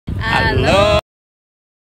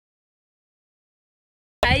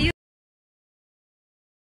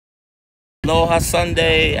Aloha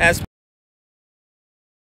Sunday as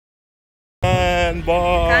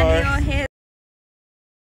Sandbar.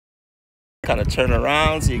 Kind of turn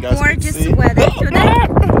around so you guys can see. Gorgeous weather today.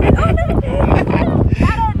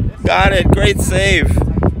 Got it. Great save.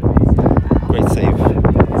 Great save.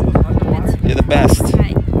 You're the best.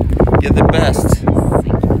 You're the best.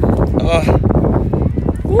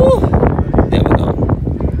 Woo. There we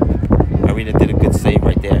go. Irina did a good save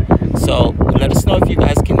right there. So let us know if you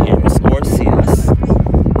guys can hear us or see us.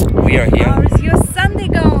 We are here. How's your Sunday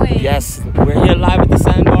going? Yes, we're here live at the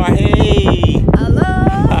Sandbar. Hey!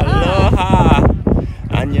 Aloha! Aloha!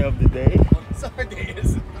 Anya of the day.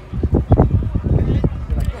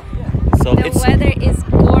 So the weather is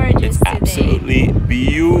gorgeous today. Absolutely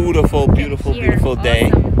beautiful, beautiful, beautiful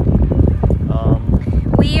day.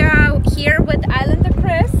 Awesome. We are here with Islander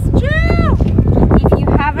Chris. If you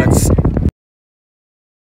haven't,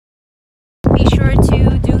 be sure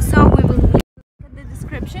to do so. We will link in the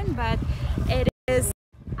description, but it is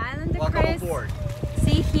Islander Chris.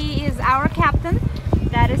 See, he is our captain.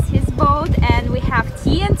 That is his boat, and we have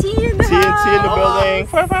TNT in the house. TNT in the building.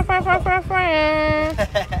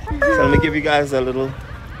 So let me give you guys a little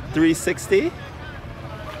 360.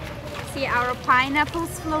 See our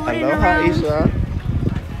pineapples floating Aloha, around. Isha.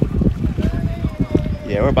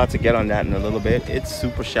 Yeah, we're about to get on that in a little bit. It's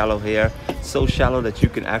super shallow here. So shallow that you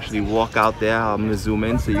can actually walk out there. I'm gonna zoom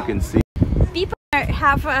in so you can see. People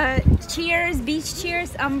have chairs, beach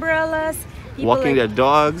chairs, umbrellas. People Walking their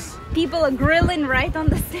dogs. People are grilling right on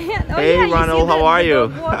the sand. Oh, hey, yeah, Ronald, how are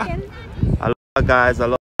you? Aloha, guys.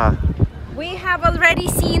 Aloha. We have already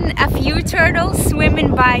seen a few turtles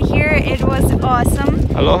swimming by here. It was awesome.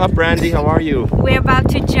 Aloha, Brandy. How are you? We're about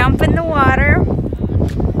to jump in the water.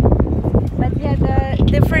 But yeah, the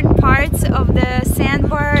different parts of the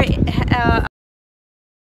Sandbar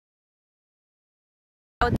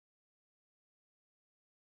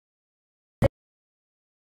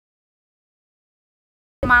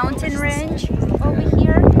mountain range over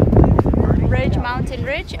here. Mountain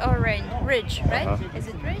ridge or ridge, right? Is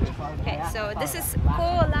it ridge? Okay, so this is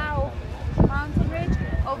Ko'olau mountain ridge.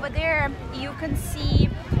 Over there you can see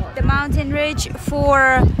the mountain ridge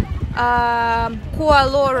for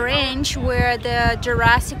Ko'olau range, where the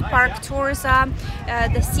Jurassic Park tours are.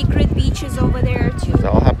 The secret beaches over there too. It's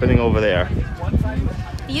all happening over there.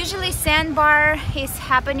 Usually Sandbar is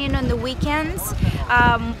happening on the weekends.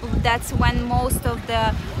 That's when most of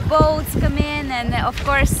the boats come in, and of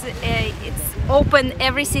course it's open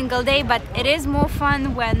every single day, but it is more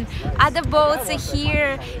fun when other boats are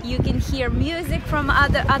here. You can hear music from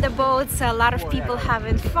other boats, a lot of people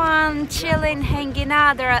having fun, chilling, hanging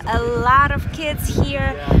out. There are a lot of kids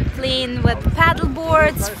here playing with paddle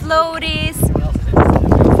boards, floaties.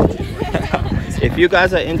 If you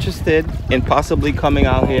guys are interested in possibly coming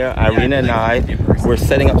out here, Irina and I, we're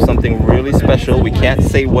setting up something really special. We can't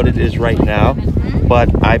say what it is right now, but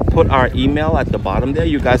I put our email at the bottom there.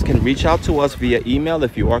 You guys can reach out to us via email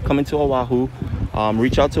if you are coming to Oahu.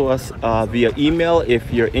 Reach out to us via email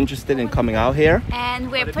if you're interested in coming out here. And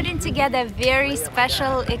we're putting together a very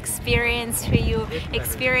special experience for you.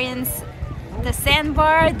 Experience the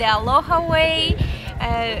Sandbar, the Aloha way,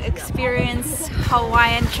 experience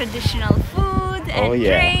Hawaiian traditional food and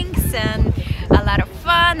drinks, and a lot of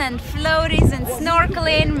fun and floaties and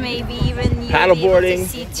snorkeling, maybe even you'll paddleboarding, be able to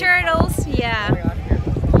see turtles. Yeah,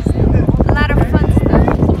 a lot of fun stuff.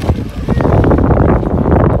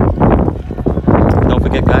 Don't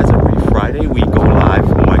forget, guys, every Friday we go live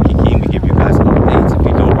from Waikiki and we give you guys updates. If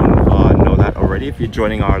you don't know that already, if you're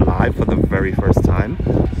joining our live for the very first time,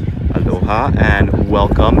 aloha and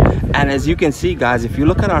welcome. And as you can see, guys, if you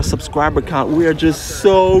look at our subscriber count, we are just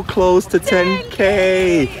so close to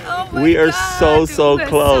 10K. Oh we are God, so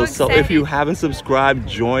close. So so if you haven't subscribed,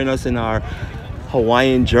 join us in our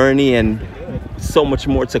Hawaiian journey and so much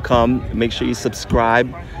more to come. Make sure you subscribe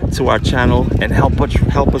to our channel and help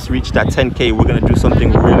us reach that 10K. We're gonna do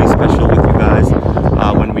something really special with you guys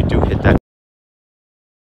when we do hit that.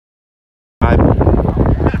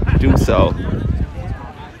 Do so.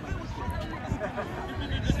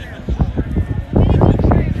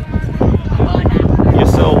 You're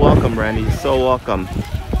so welcome, Randy. You're so welcome.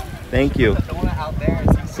 Thank you.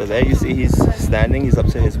 So there you see he's standing. He's up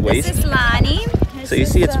to his waist. This is Lani. So you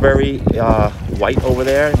see it's very white over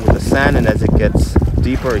there with the sand, and as it gets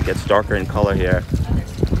deeper, it gets darker in color here.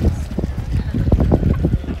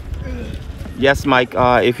 Yes, Mike,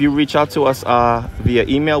 if you reach out to us via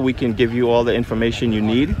email, we can give you all the information you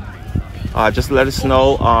need. Just let us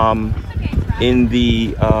know in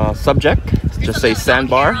the subject, just say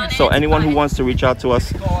Sandbar. So anyone who wants to reach out to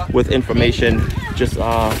us with information, just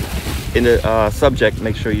in the subject,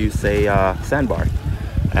 make sure you say Sandbar.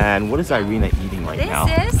 And what is Irina eating right now?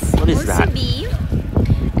 What is that? Musubi.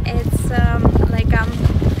 It's like a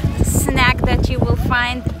snack that you will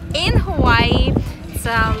find in Hawaii. It's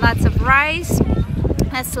lots of rice,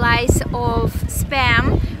 a slice of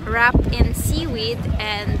spam wrapped in seaweed,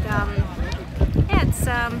 and yeah, it's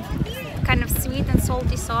kind of sweet and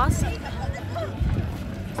salty sauce.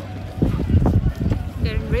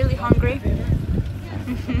 Getting really hungry.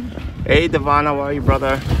 Hey Devon, how are you,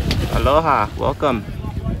 brother? Aloha, welcome.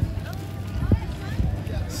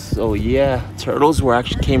 So yeah, turtles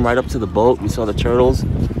came right up to the boat. We saw the turtles,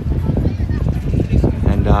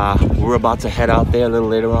 and we're about to head out there a little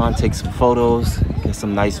later on, take some photos, get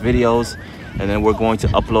some nice videos, and then we're going to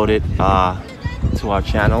upload it to our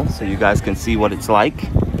channel so you guys can see what it's like.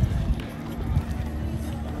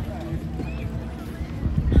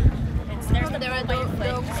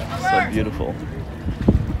 So beautiful.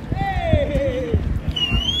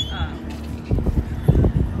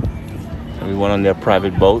 Everyone on their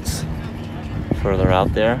private boats further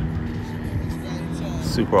out there.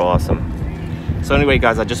 Super awesome. So anyway,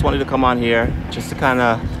 guys, I just wanted to come on here just to kind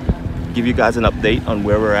of give you guys an update on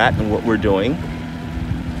where we're at and what we're doing.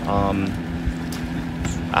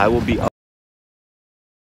 I will be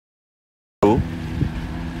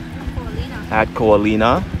at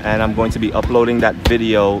Ko'olina, and I'm going to be uploading that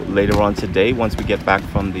video later on today once we get back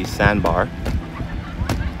from the Sandbar.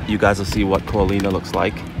 You guys will see what Ko'olina looks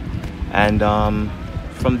like, and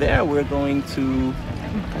from there we're going to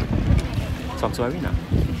talk to Irina.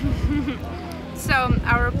 So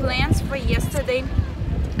our plans for yesterday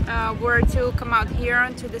were to come out here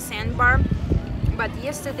to the Sandbar, but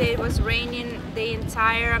yesterday it was raining the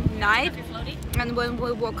entire night, and when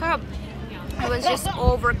we woke up it was just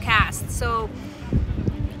overcast. So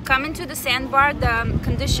coming to the Sandbar, the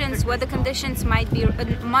conditions, weather conditions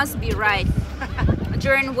must be right.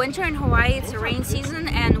 During winter in Hawaii, it's a rain season,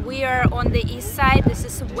 and we are on the east side. This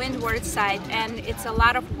is the windward side, and it's a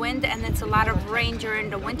lot of wind and it's a lot of rain during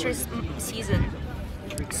the winter season.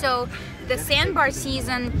 So the Sandbar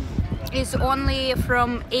season is only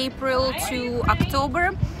from April to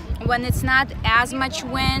October, when it's not as much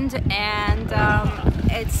wind and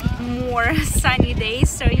it's more sunny days.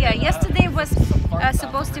 So yeah, yesterday was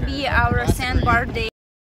supposed to be our Sandbar day,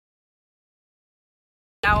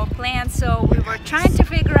 our plan. So we were trying to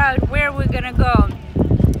figure out where we're gonna go,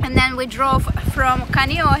 and then we drove from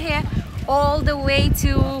Kaneohe all the way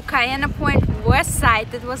to Kaena Point west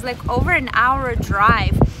side. It was like over an hour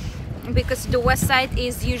drive, because the west side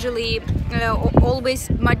is usually always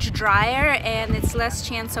much drier and it's less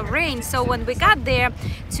chance of rain. So when we got there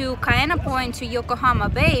to Kaena Point, to Yokohama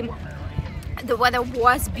Bay, the weather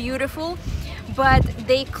was beautiful, but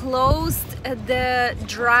they closed the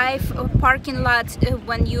drive parking lot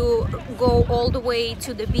when you go all the way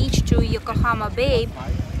to the beach to Yokohama Bay,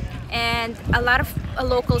 and a lot of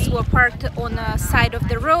locals were parked on the side of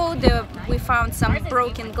the road. We found some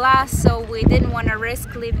broken glass, so we didn't want to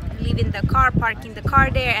risk leaving the car, parking the car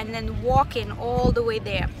there, and then walking all the way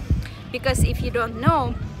there. Because if you don't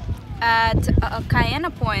know, at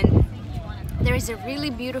Kaena Point there is a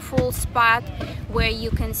really beautiful spot where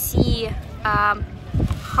you can see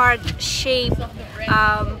heart shape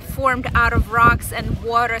formed out of rocks and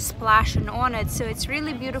water splashing on it. So it's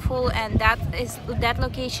really beautiful, and that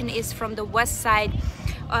location is from the west side,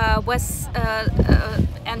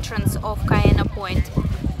 entrance of Kaena Point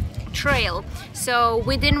trail. So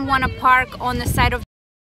we didn't want to park on the side of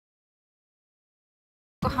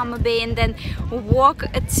Yokohama Bay and then walk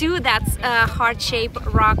to that heart-shaped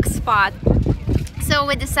rock spot. So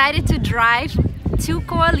we decided to drive to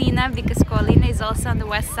Ko'olina, because Ko'olina is also on the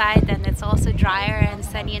west side and it's also drier and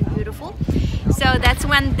sunny and beautiful. So that's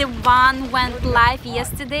when the van went live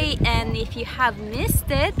yesterday, and if you have missed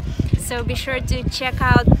it, so be sure to check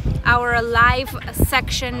out our live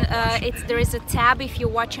section. There is a tab if you're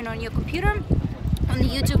watching on your computer. On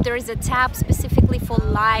YouTube there is a tab specifically for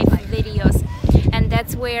live videos, and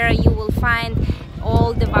that's where you will find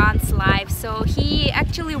all the vans live. So he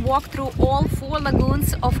actually walked through all 4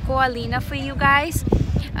 lagoons of Ko'olina for you guys.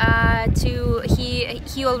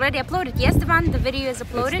 He already uploaded. Yes, Devon, the video is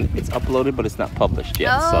uploaded? It's uploaded, but it's not published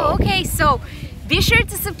yet. Oh, okay. So be sure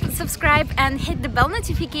to subscribe and hit the bell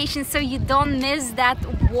notification so you don't miss that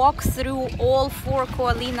walk through all 4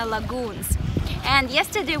 Ko'olina lagoons. And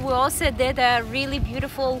yesterday we also did a really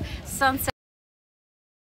beautiful sunset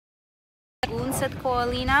lagoons at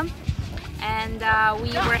Ko'olina. And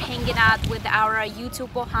we were hanging out with our YouTube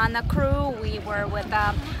Ohana crew. We were with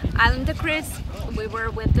Islander Chris, we were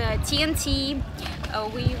with TNT,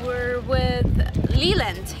 we were with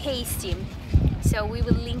Leland Hasty. so we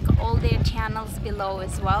will link all their channels below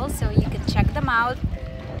as well, so you can check them out.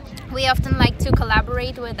 We often like to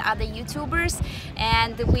collaborate with other YouTubers,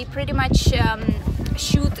 and we pretty much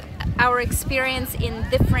shoot our experience in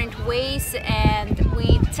different ways, and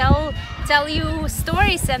we tell you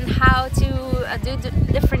stories and how to do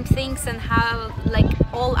different things, and how like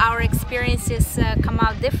all our experiences come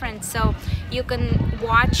out different. So you can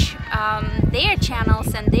watch their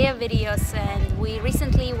channels and their videos. And we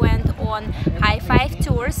recently went on high five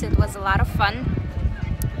tours. It was a lot of fun.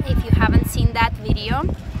 If you haven't seen that video,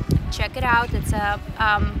 check it out. It's a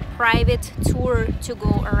private tour to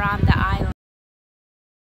go around the island.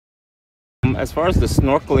 As far as the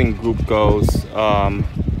snorkeling group goes,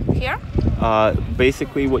 Here?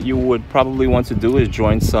 basically what you would probably want to do is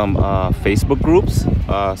join some Facebook groups,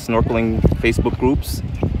 snorkeling Facebook groups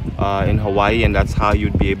in Hawaii, and that's how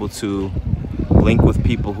you'd be able to link with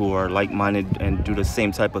people who are like-minded and do the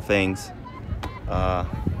same type of things.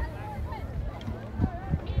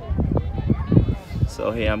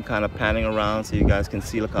 So here I'm kind of panning around so you guys can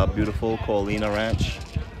see, look how beautiful Paulina Ranch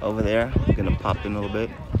over there. I'm gonna pop in a little bit.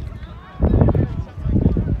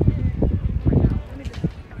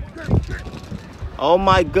 Oh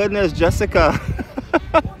my goodness, Jessica.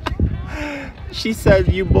 She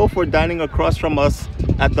said you both were dining across from us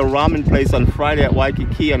at the ramen place on Friday at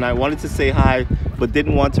Waikiki, and I wanted to say hi but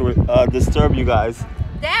didn't want to disturb you guys.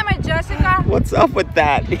 Damn it, Jessica! What's up with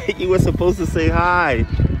that? You were supposed to say hi.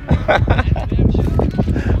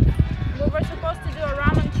 We were supposed to do a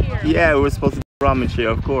ramen cheer. Yeah, we were supposed to do a ramen cheer,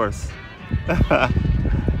 of course.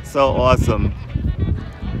 So awesome.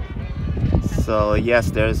 So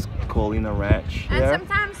yes, there's Paulina Ranch here. And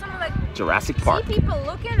sometimes I'm like, Jurassic Park. see people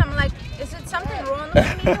looking, I'm like, is it something wrong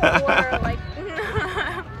with me, or like?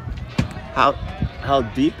 How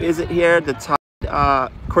deep is it here? The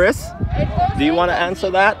tide, Chris? Do you want to answer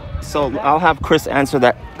that? So I'll have Chris answer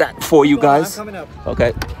that for you guys. I'm coming up.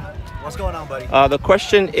 Okay. What's going on, buddy? The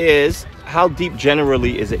question is, how deep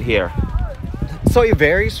generally is it here? So it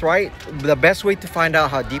varies, right? The best way to find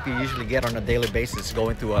out how deep you usually get on a daily basis is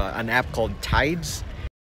going through an app called Tides.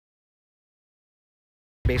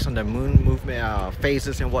 Based on the moon movement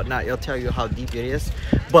phases and whatnot, it'll tell you how deep it is.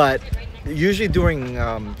 But usually during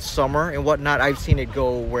summer and whatnot, I've seen it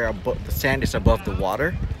go where the sand is above the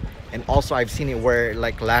water. And also I've seen it where,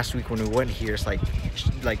 like last week when we went here, it's like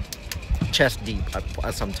chest deep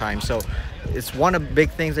at some time. So it's one of the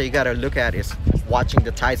big things that you got to look at is watching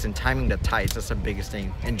the tides and timing the tides. That's the biggest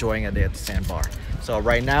thing, enjoying a day at the Sandbar. So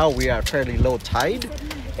right now we are fairly low tide,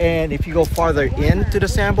 and if you go farther into the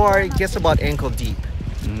Sandbar, it gets about ankle deep.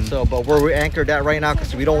 So, but where we're anchored at right now,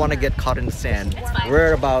 because we don't want to get caught in the sand,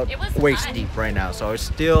 we're at about waist deep right now. So it's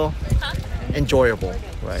still enjoyable.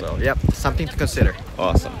 Right. So, yep, something to consider.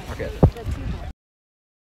 Awesome. Okay.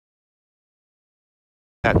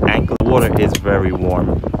 That ankle water is very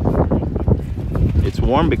warm. It's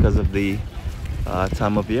warm because of the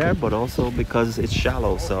time of year, but also because it's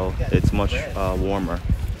shallow, so it's much warmer.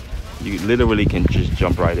 You literally can just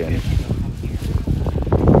jump right in.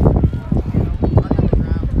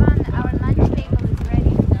 Our lunch table is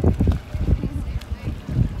ready.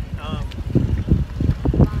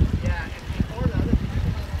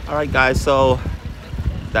 All right, guys, so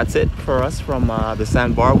that's it for us from the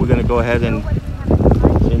Sandbar. We're gonna go ahead and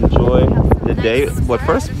enjoy the day. But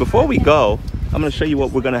first, before we go, I'm gonna show you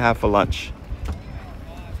what we're gonna have for lunch.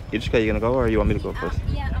 Ichika, you gonna go, or you want me to go first?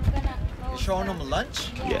 Yeah, I'm gonna go. You showing them lunch?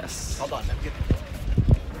 Yes. Hold on, let me get.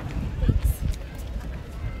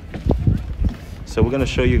 So we're gonna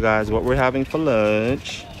show you guys what we're having for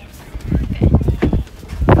lunch.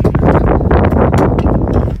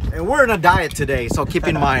 And we're in a diet today, so keep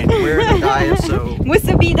in mind we're in a diet. So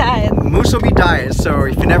Musubi diet. musubi diet. So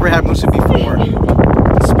if you never had musubi before,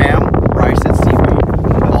 spam, rice, and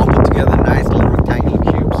seaweed all put together, nice little rectangular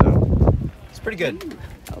cube. So it's pretty good.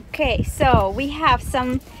 Okay, so we have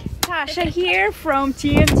some Tasha here from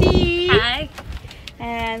TMT. Hi.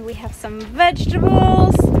 And we have some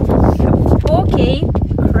vegetables. We have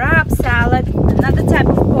poke, crab salad, another type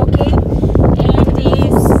of poke, and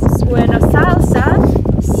this bueno salsa,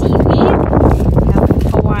 seaweed. We have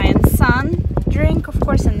Hawaiian sun drink, of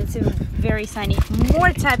course, and it's very sunny.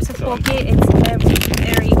 More types of poke. It's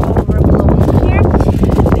very overblown here.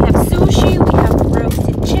 We have sushi. We have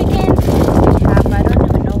roasted chicken. We have, I don't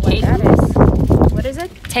even know what that is. What is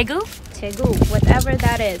it? Tegu, Tegu, whatever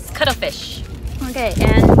that is. cuttlefish, Okay,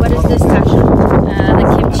 and what is this, Tasha? the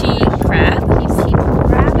kimchi crab, Kimchi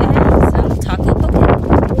crab and some taco poke.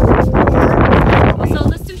 Also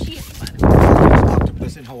the sushi is fun.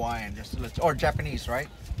 Octopus in Hawaiian, or Japanese, right?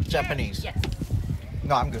 Japanese. Yes.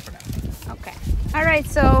 No, I'm good for now. okay. All right,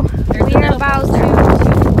 so we are about to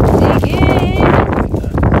dig in.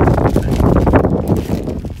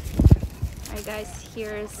 All right, guys,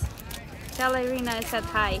 here's tell Irina I said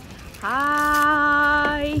hi.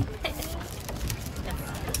 Hi.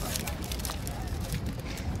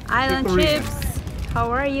 Island Chips,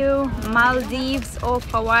 how are you? Maldives of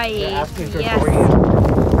Hawaii. Yes.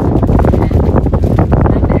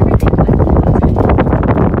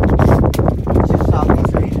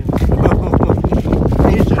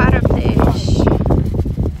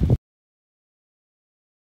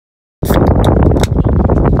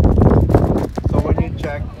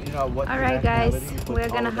 Alright guys, we're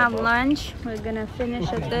gonna have lunch. We're gonna finish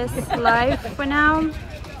at this live for now.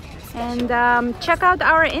 And check out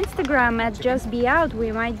our Instagram at Just Be Out.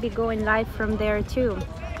 We might be going live from there too.